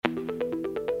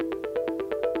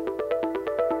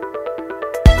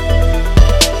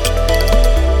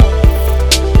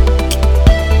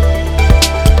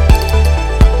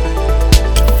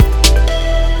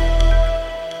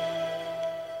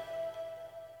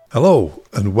Hello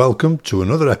and welcome to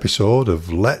another episode of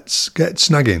Let's Get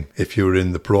Snagging. If you're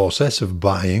in the process of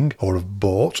buying or have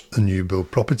bought a new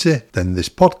build property, then this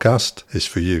podcast is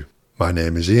for you. My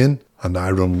name is Ian and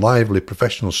I run Lively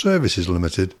Professional Services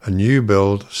Limited, a new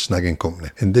build snagging company.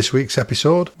 In this week's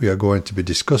episode, we are going to be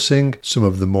discussing some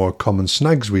of the more common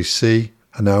snags we see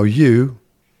and how you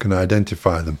can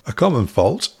identify them. A common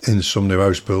fault in some new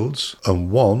house builds,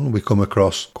 and one we come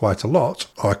across quite a lot,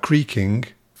 are creaking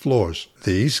floors.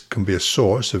 These can be a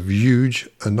source of huge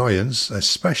annoyance,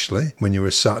 especially when you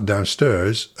are sat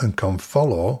downstairs and can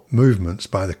follow movements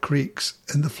by the creaks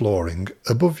in the flooring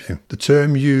above you. The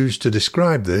term used to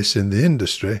describe this in the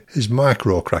industry is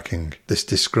micro-cracking. This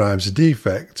describes a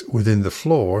defect within the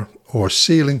floor or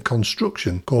ceiling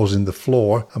construction, causing the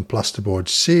floor and plasterboard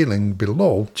ceiling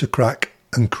below to crack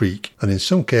and creak, and in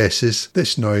some cases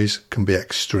this noise can be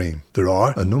extreme. There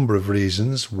are a number of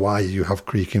reasons why you have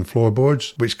creaking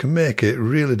floorboards, which can make it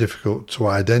really difficult to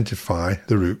identify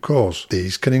the root cause.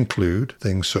 These can include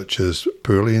things such as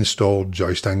poorly installed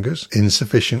joist hangers,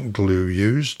 insufficient glue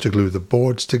used to glue the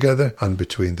boards together and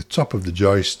between the top of the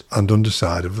joist and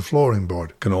underside of the flooring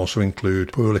board. It can also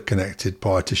include poorly connected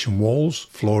partition walls,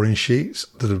 flooring sheets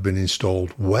that have been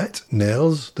installed wet,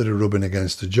 nails that are rubbing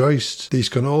against the joists. These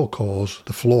can all cause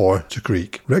the floor to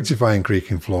creak. Rectifying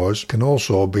creaking floors can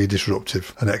also be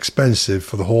disruptive and expensive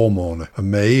for the homeowner and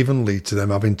may even lead to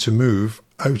them having to move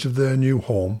out of their new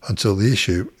home until the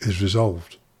issue is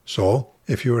resolved. So,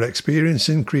 if you are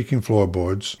experiencing creaking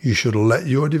floorboards, you should let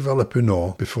your developer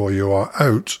know before you are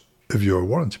out of your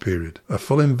warranty period. A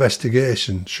full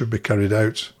investigation should be carried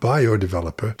out by your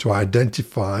developer to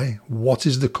identify what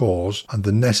is the cause and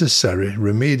the necessary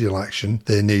remedial action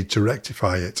they need to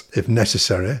rectify it. If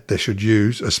necessary, they should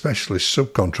use a specialist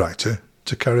subcontractor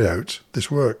to carry out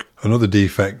this work. Another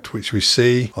defect which we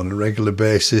see on a regular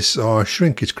basis are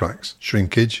shrinkage cracks.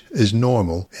 Shrinkage is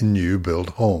normal in new build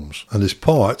homes and is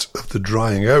part of the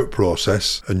drying out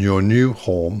process and your new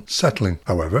home settling.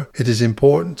 However, it is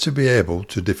important to be able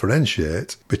to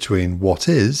differentiate between what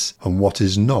is and what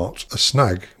is not a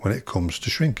snag when it comes to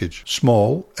shrinkage.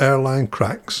 Small airline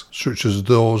cracks, such as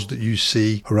those that you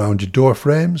see around your door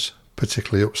frames,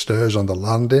 particularly upstairs on the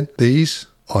landing, these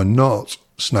are not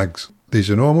snags. These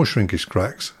are normal shrinkage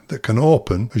cracks that can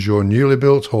open as your newly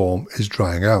built home is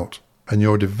drying out, and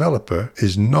your developer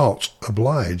is not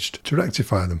obliged to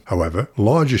rectify them. However,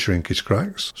 larger shrinkage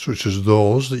cracks, such as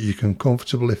those that you can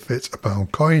comfortably fit a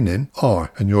pound coin in,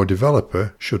 are, and your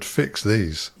developer should fix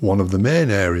these. One of the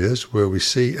main areas where we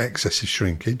see excessive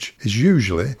shrinkage is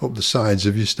usually up the sides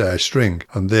of your stair string,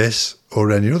 and this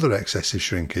or any other excessive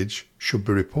shrinkage should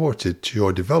be reported to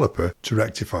your developer to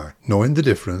rectify. Knowing the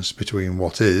difference between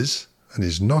what is and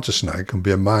is not a snag can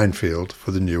be a minefield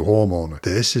for the new homeowner.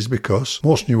 This is because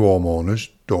most new homeowners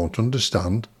don't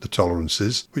understand the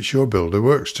tolerances which your builder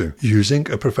works to. Using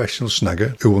a professional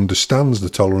snagger who understands the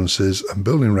tolerances and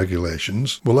building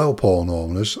regulations will help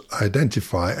homeowners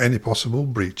identify any possible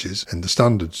breaches in the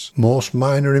standards. Most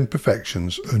minor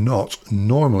imperfections are not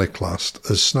normally classed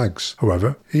as snags.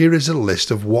 However, here is a list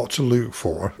of what to look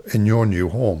for in your new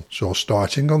home. So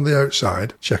starting on the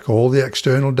outside, check all the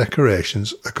external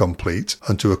decorations are complete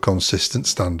and to a consistent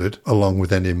standard, along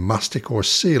with any mastic or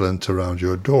sealant around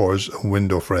your doors and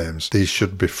window frames. These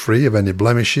should be free of any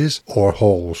blemishes or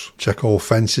holes. Check all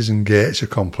fences and gates are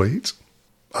complete.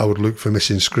 I would look for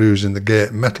missing screws in the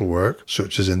gate metalwork,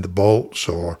 such as in the bolts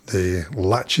or the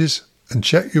latches, and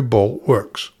check your bolt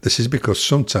works. This is because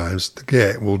sometimes the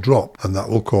gate will drop and that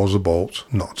will cause a bolt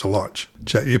not to latch.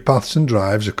 Check your paths and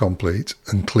drives are complete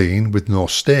and clean with no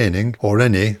staining or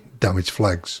any damaged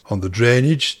flags. On the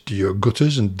drainage, do your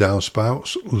gutters and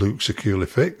downspouts look securely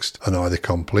fixed, and are they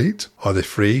complete? Are they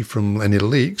free from any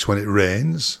leaks when it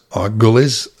rains? Are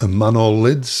gullies and manhole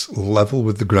lids level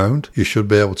with the ground? You should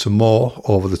be able to mow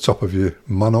over the top of your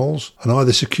manholes. And are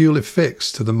they securely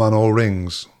fixed to the manhole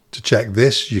rings? To check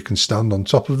this, you can stand on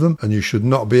top of them and you should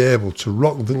not be able to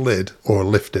rock the lid or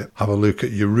lift it. Have a look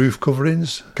at your roof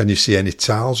coverings. Can you see any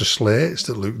tiles or slates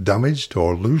that look damaged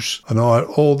or loose? And are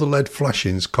all the LED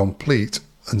flashings complete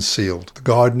and sealed? The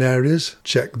garden areas,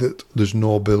 check that there's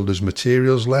no builder's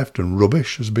materials left and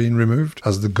rubbish has been removed.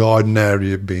 Has the garden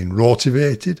area been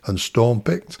rotivated and stone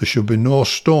picked? There should be no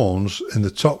stones in the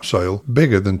topsoil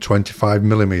bigger than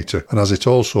 25mm, and has it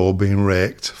also been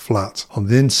raked flat? On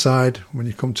the inside, when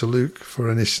you come to look for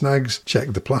any snags,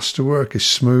 check the plasterwork is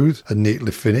smooth and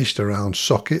neatly finished around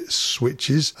sockets,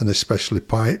 switches and especially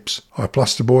pipes. Are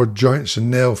plasterboard joints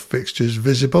and nail fixtures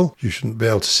visible? You shouldn't be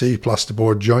able to see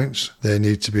plasterboard joints. They need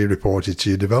need to be reported to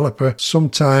your developer.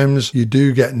 Sometimes you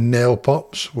do get nail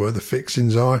pops where the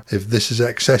fixings are. If this is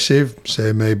excessive,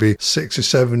 say maybe 6 or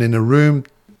 7 in a room,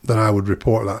 then I would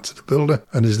report that to the builder.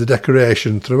 And is the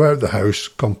decoration throughout the house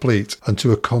complete and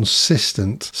to a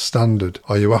consistent standard?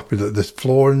 Are you happy that the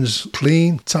flooring's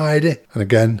clean, tidy? And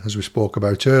again, as we spoke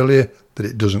about earlier, that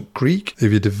it doesn't creak.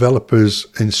 If your developer's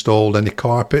installed any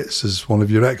carpets as one of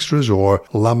your extras or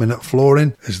laminate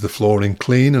flooring, is the flooring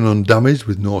clean and undamaged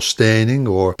with no staining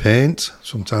or paint?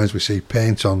 Sometimes we see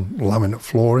paint on laminate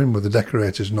flooring where the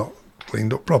decorator's not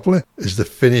cleaned up properly. Is the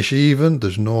finish even?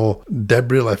 There's no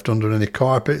debris left under any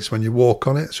carpets when you walk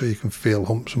on it, so you can feel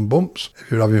humps and bumps.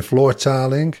 If you're having floor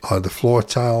tiling, are the floor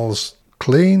tiles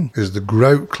clean? Is the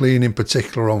grout clean in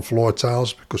particular on floor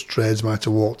tiles because trades might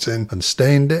have walked in and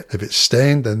stained it? If it's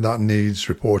stained, then that needs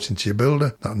reporting to your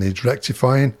builder. That needs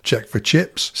rectifying. Check for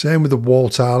chips. Same with the wall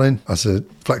tiling. Has a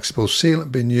flexible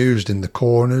sealant been used in the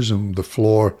corners and the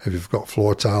floor? If you've got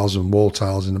floor tiles and wall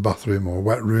tiles in the bathroom or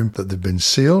wet room, that they've been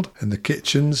sealed. In the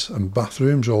kitchens and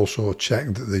bathrooms, also check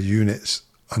that the units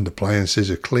and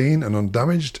appliances are clean and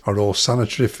undamaged. Are all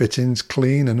sanitary fittings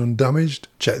clean and undamaged?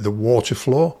 Check the water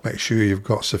flow. Make sure you've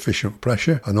got sufficient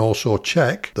pressure, and also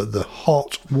check that the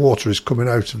hot water is coming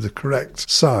out of the correct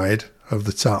side of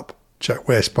the tap. Check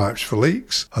waste pipes for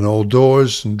leaks, and all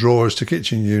doors and drawers to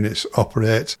kitchen units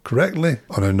operate correctly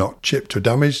and are not chipped or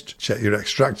damaged. Check your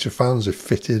extractor fans are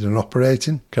fitted and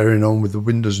operating. Carrying on with the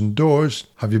windows and doors,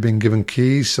 have you been given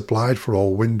keys supplied for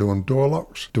all window and door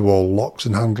locks? Do all locks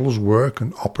and handles work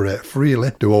and operate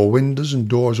freely? Do all windows and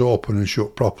doors open and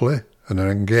shut properly and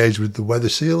are engaged with the weather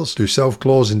seals? Do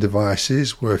self-closing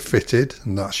devices were fitted,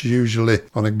 and that's usually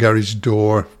on a garage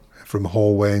door from a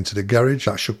hallway into the garage.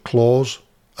 That should close,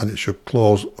 and it should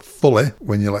close fully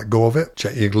when you let go of it.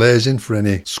 Check your glazing for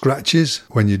any scratches.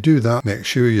 When you do that, make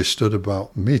sure you're stood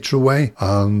about a metre away,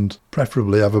 and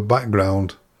preferably have a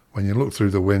background when you look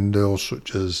through the windows,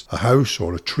 such as a house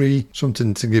or a tree,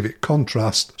 something to give it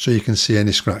contrast so you can see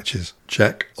any scratches.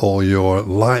 Check all your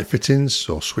light fittings,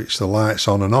 so switch the lights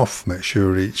on and off. Make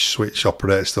sure each switch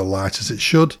operates the light as it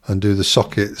should, and do the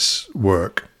sockets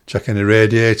work. Check any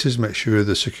radiators, make sure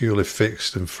they're securely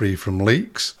fixed and free from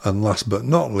leaks. And last but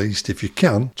not least, if you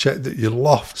can, check that your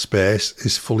loft space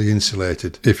is fully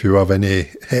insulated. If you have any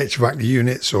HVAC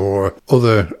units or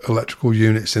other electrical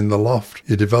units in the loft,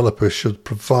 your developer should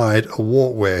provide a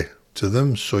walkway to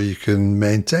them so you can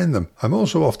maintain them. I'm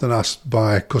also often asked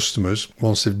by customers,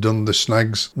 once they've done the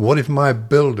snags, what if my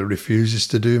builder refuses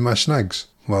to do my snags?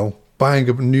 Well, buying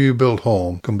a new build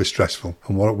home can be stressful,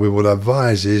 and what we would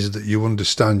advise is that you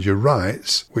understand your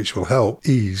rights, which will help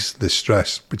ease this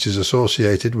stress, which is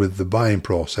associated with the buying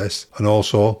process, and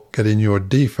also getting your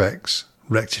defects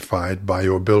rectified by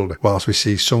your builder. Whilst we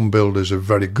see some builders are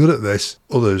very good at this,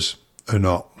 others are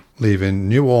not, leaving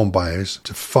new home buyers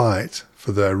to fight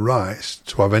for their rights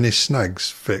to have any snags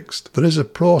fixed. There is a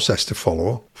process to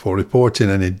follow for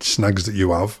reporting any snags that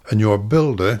you have, and your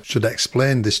builder should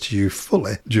explain this to you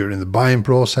fully during the buying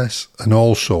process and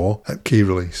also at key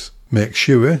release. Make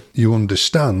sure you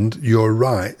understand your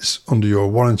rights under your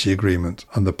warranty agreement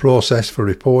and the process for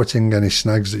reporting any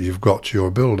snags that you've got to your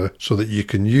builder so that you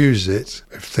can use it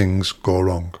if things go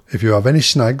wrong. If you have any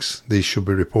snags, these should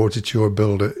be reported to your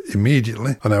builder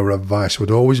immediately, and our advice would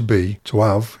always be to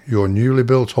have your newly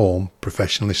built home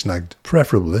professionally snagged,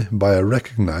 preferably by a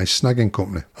recognised snagging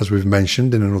company. As we've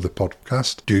mentioned in another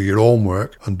podcast, do your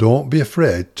homework and don't be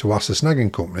afraid to ask the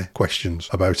snagging company questions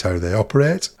about how they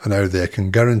operate and how they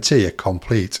can guarantee a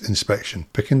complete inspection.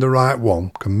 Picking the right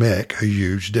one can make a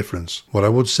huge difference. What I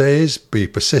would say is be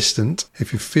persistent.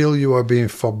 If you feel you are being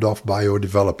fobbed off by your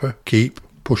developer, keep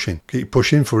pushing. Keep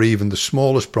pushing for even the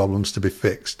smallest problems to be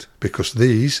fixed, because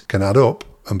these can add up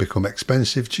and become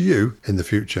expensive to you in the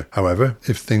future. However,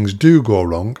 if things do go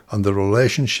wrong and the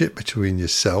relationship between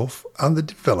yourself and the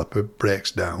developer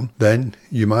breaks down, then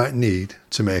you might need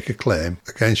to make a claim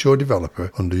against your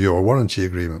developer under your warranty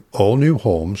agreement. All new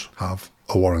homes have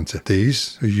a warranty.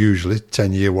 These are usually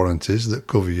 10-year warranties that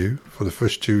cover you for the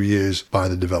first 2 years by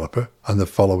the developer and the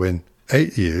following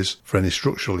 8 years for any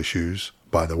structural issues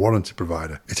by the warranty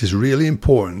provider. It is really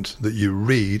important that you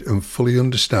read and fully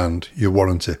understand your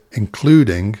warranty,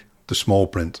 including the small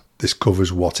print. This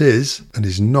covers what is and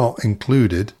is not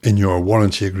included in your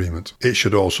warranty agreement. It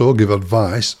should also give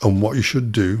advice on what you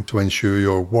should do to ensure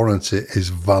your warranty is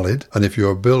valid, and if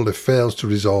your builder fails to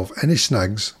resolve any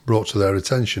snags brought to their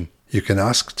attention, you can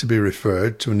ask to be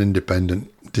referred to an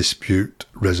independent dispute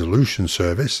resolution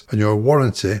service, and your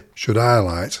warranty should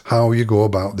highlight how you go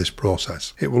about this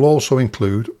process. It will also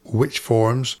include which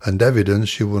forms and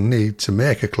evidence you will need to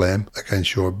make a claim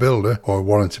against your builder or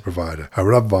warranty provider.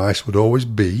 Our advice would always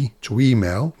be to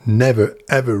email, never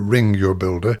ever ring your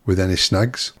builder with any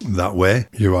snags. That way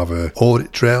you have an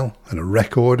audit trail and a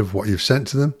record of what you've sent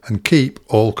to them, and keep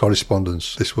all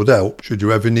correspondence. This would help should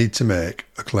you ever need to make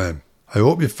a claim. I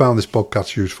hope you found this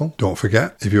podcast useful. Don't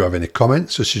forget, if you have any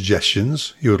comments or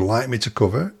suggestions you would like me to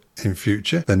cover in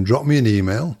future, then drop me an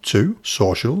email to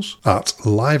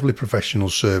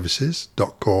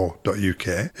socials@livelyprofessionalservices.co.uk.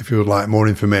 If you would like more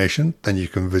information, then you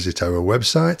can visit our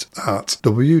website at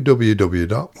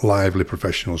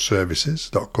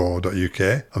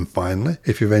www.livelyprofessionalservices.co.uk. And finally,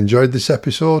 if you've enjoyed this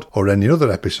episode or any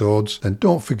other episodes, then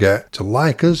don't forget to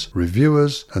like us, review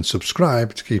us, and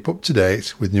subscribe to keep up to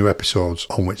date with new episodes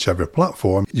on whichever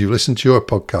platform you listen to your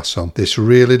podcasts on. This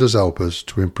really does help us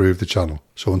to improve the channel.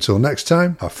 So until next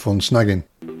time, have fun snagging.